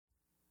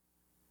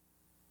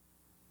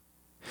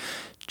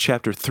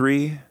Chapter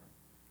 3,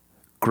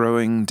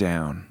 Growing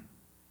Down.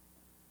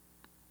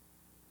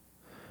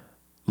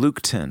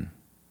 Luke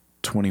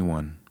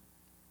 10:21.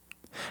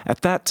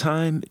 At that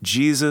time,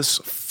 Jesus,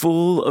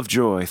 full of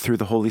joy through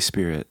the Holy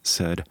Spirit,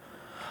 said,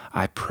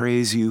 I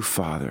praise you,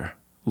 Father,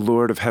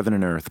 Lord of heaven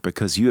and earth,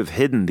 because you have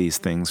hidden these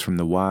things from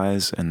the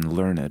wise and the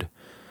learned,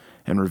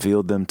 and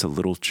revealed them to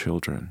little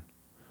children.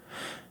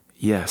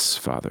 Yes,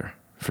 Father,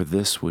 for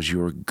this was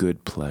your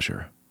good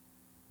pleasure.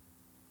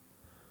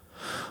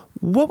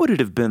 What would it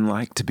have been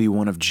like to be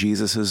one of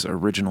Jesus'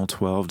 original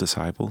 12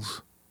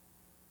 disciples?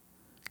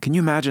 Can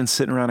you imagine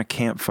sitting around a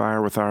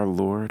campfire with our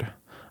Lord,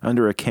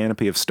 under a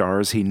canopy of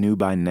stars he knew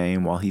by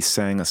name, while he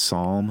sang a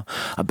psalm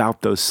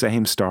about those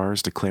same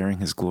stars declaring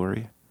his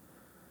glory?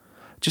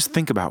 Just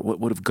think about what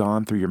would have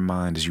gone through your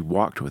mind as you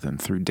walked with him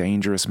through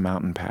dangerous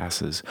mountain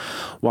passes,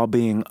 while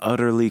being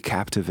utterly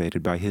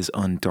captivated by his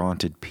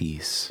undaunted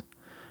peace,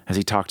 as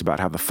he talked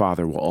about how the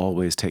Father will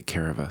always take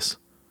care of us.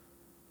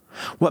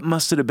 What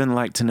must it have been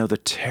like to know the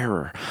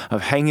terror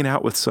of hanging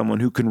out with someone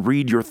who can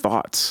read your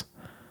thoughts,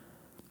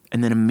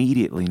 and then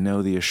immediately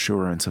know the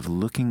assurance of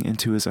looking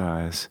into his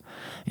eyes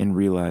and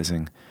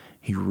realizing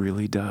he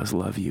really does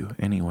love you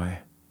anyway?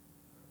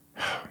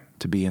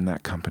 To be in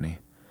that company.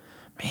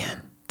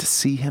 Man, to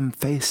see him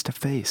face to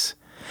face.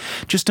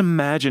 Just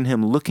imagine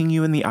him looking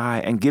you in the eye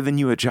and giving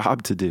you a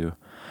job to do.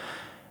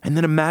 And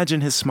then imagine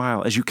his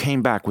smile as you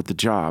came back with the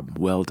job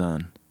well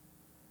done.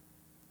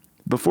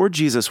 Before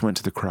Jesus went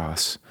to the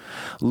cross,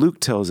 Luke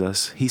tells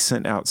us he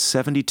sent out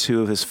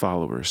 72 of his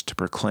followers to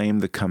proclaim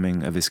the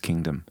coming of his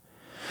kingdom.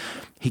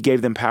 He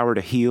gave them power to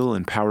heal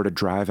and power to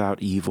drive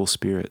out evil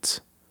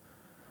spirits.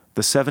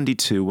 The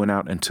 72 went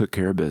out and took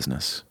care of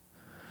business.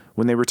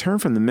 When they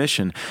returned from the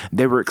mission,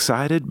 they were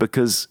excited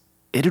because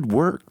it had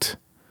worked.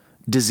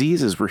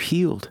 Diseases were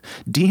healed.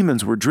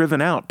 Demons were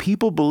driven out.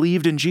 People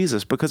believed in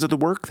Jesus because of the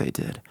work they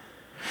did.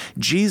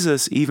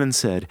 Jesus even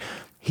said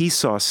he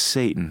saw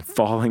Satan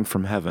falling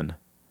from heaven.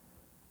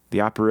 The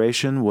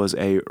operation was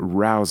a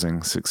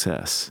rousing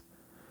success.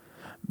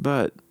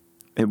 But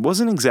it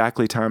wasn't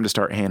exactly time to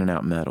start handing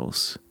out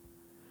medals.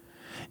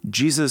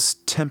 Jesus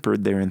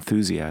tempered their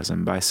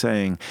enthusiasm by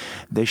saying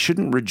they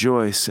shouldn't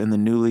rejoice in the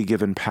newly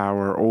given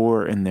power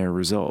or in their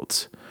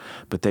results,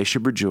 but they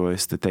should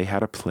rejoice that they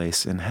had a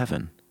place in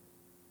heaven,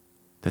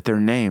 that their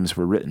names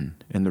were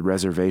written in the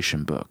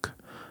reservation book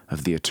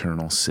of the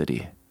eternal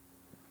city.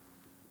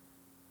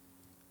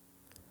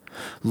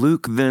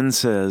 Luke then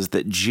says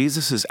that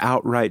Jesus'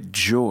 outright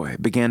joy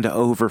began to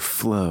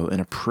overflow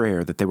in a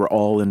prayer that they were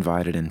all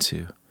invited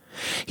into.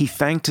 He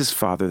thanked his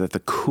Father that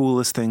the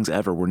coolest things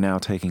ever were now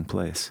taking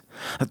place,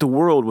 that the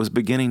world was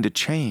beginning to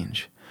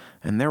change,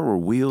 and there were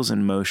wheels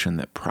in motion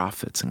that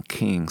prophets and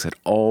kings had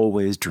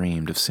always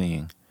dreamed of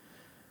seeing.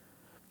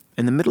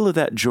 In the middle of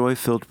that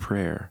joy-filled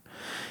prayer,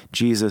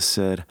 Jesus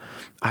said,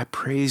 I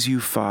praise you,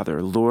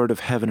 Father, Lord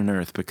of heaven and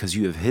earth, because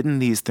you have hidden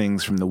these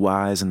things from the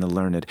wise and the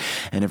learned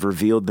and have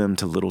revealed them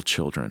to little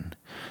children.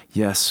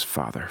 Yes,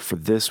 Father, for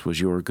this was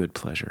your good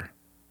pleasure.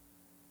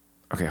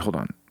 Okay, hold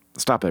on.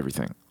 Stop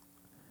everything.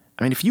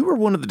 I mean, if you were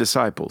one of the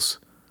disciples,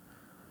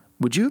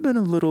 would you have been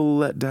a little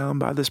let down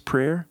by this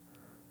prayer?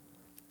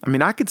 I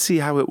mean, I could see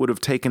how it would have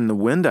taken the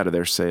wind out of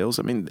their sails.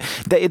 I mean,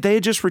 they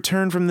had just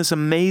returned from this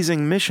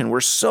amazing mission where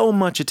so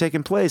much had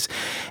taken place,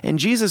 and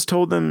Jesus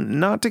told them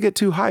not to get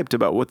too hyped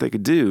about what they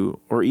could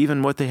do or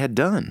even what they had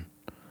done,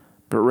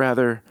 but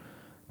rather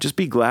just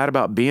be glad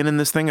about being in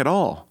this thing at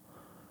all.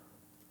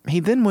 He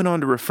then went on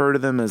to refer to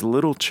them as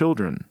little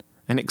children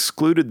and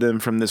excluded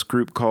them from this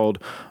group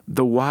called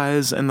the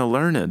wise and the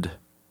learned.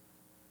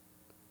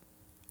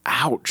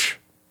 Ouch.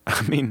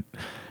 I mean,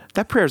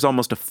 that prayer is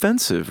almost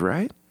offensive,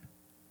 right?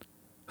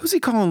 Who's he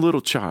calling a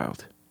little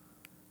child?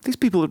 These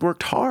people had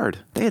worked hard.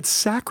 They had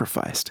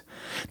sacrificed.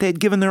 They had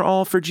given their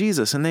all for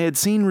Jesus, and they had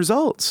seen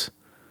results.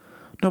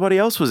 Nobody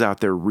else was out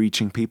there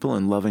reaching people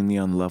and loving the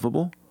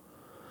unlovable.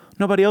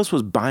 Nobody else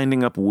was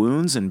binding up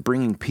wounds and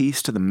bringing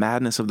peace to the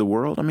madness of the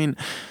world. I mean,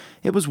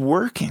 it was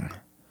working.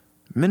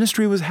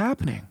 Ministry was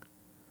happening.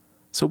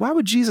 So why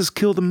would Jesus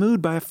kill the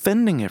mood by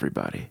offending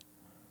everybody?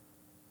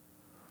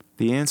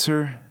 The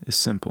answer is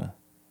simple.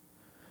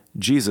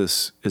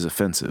 Jesus is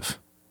offensive.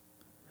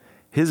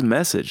 His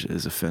message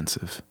is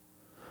offensive.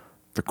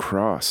 The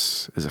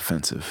cross is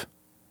offensive.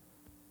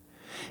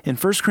 In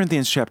 1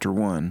 Corinthians chapter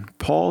 1,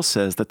 Paul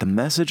says that the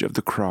message of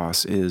the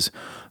cross is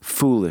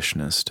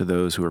foolishness to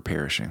those who are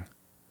perishing.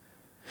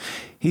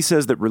 He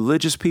says that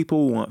religious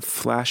people want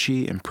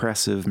flashy,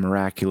 impressive,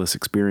 miraculous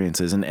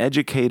experiences, and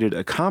educated,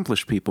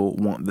 accomplished people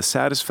want the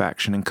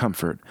satisfaction and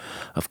comfort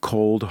of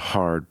cold,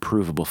 hard,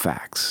 provable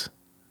facts.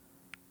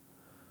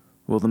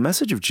 Well, the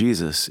message of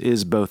Jesus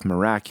is both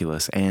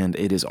miraculous and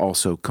it is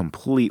also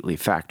completely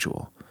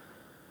factual.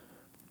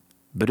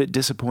 But it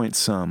disappoints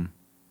some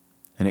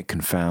and it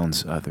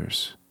confounds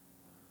others.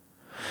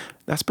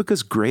 That's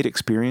because great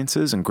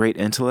experiences and great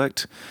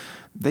intellect,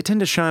 they tend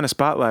to shine a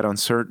spotlight on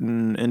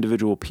certain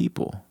individual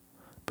people.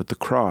 But the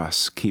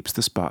cross keeps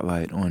the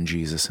spotlight on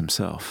Jesus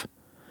himself,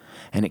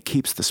 and it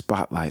keeps the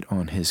spotlight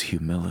on his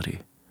humility.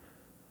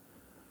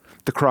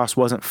 The cross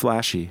wasn't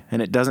flashy,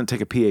 and it doesn't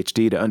take a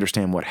PhD to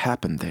understand what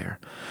happened there.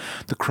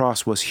 The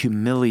cross was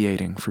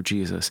humiliating for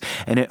Jesus,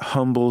 and it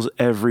humbles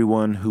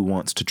everyone who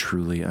wants to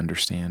truly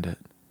understand it.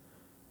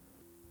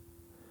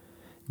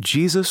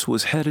 Jesus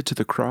was headed to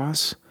the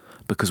cross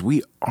because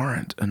we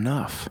aren't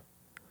enough.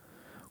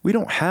 We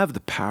don't have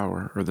the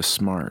power or the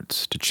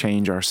smarts to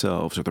change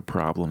ourselves or the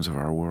problems of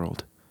our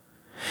world.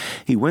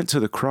 He went to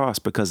the cross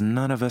because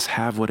none of us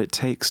have what it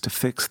takes to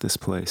fix this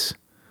place.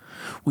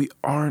 We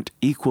aren't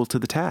equal to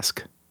the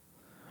task.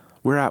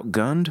 We're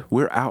outgunned,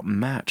 we're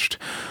outmatched.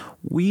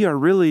 We are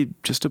really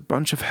just a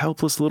bunch of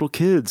helpless little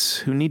kids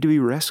who need to be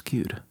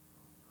rescued.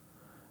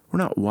 We're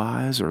not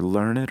wise or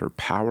learned or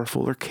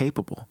powerful or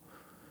capable.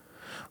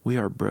 We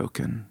are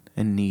broken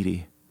and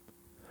needy.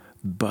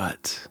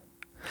 But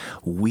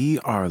we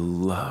are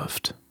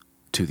loved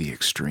to the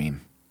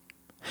extreme.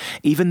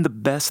 Even the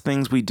best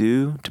things we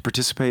do to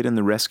participate in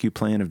the rescue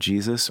plan of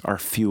Jesus are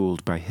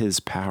fueled by His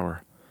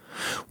power.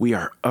 We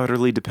are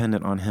utterly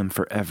dependent on Him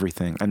for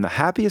everything, and the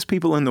happiest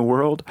people in the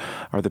world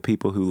are the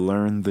people who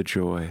learn the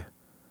joy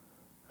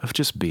of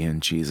just being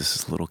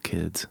Jesus' little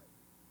kids.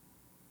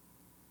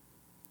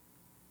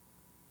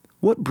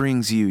 What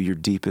brings you your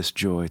deepest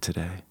joy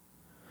today?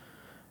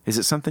 Is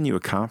it something you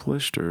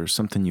accomplished or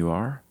something you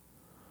are?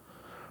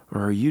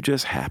 Or are you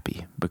just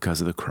happy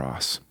because of the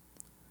cross?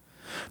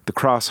 The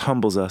cross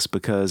humbles us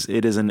because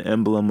it is an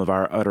emblem of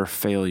our utter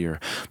failure,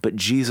 but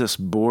Jesus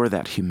bore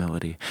that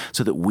humility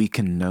so that we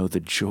can know the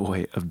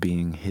joy of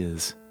being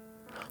His.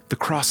 The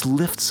cross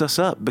lifts us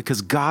up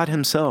because God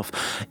Himself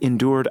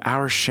endured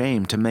our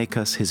shame to make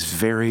us His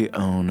very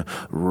own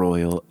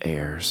royal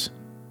heirs.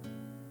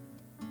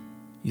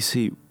 You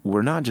see,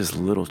 we're not just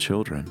little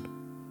children.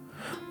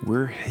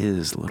 We're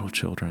His little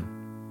children.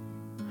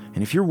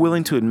 And if you're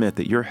willing to admit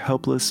that you're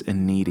helpless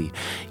and needy,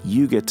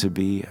 you get to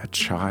be a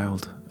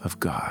child of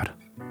God.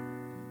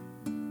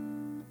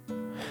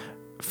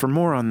 For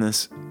more on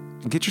this,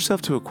 get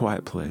yourself to a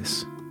quiet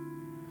place.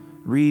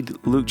 Read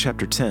Luke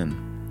chapter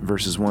 10,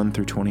 verses 1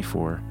 through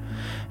 24,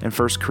 and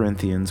 1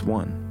 Corinthians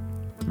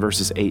 1,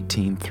 verses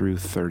 18 through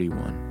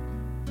 31.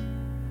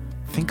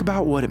 Think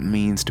about what it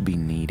means to be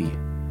needy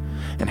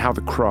and how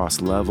the cross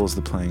levels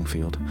the playing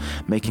field,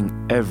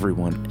 making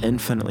everyone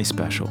infinitely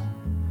special,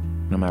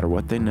 no matter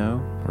what they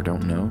know or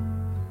don't know,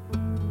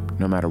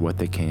 no matter what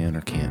they can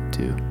or can't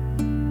do.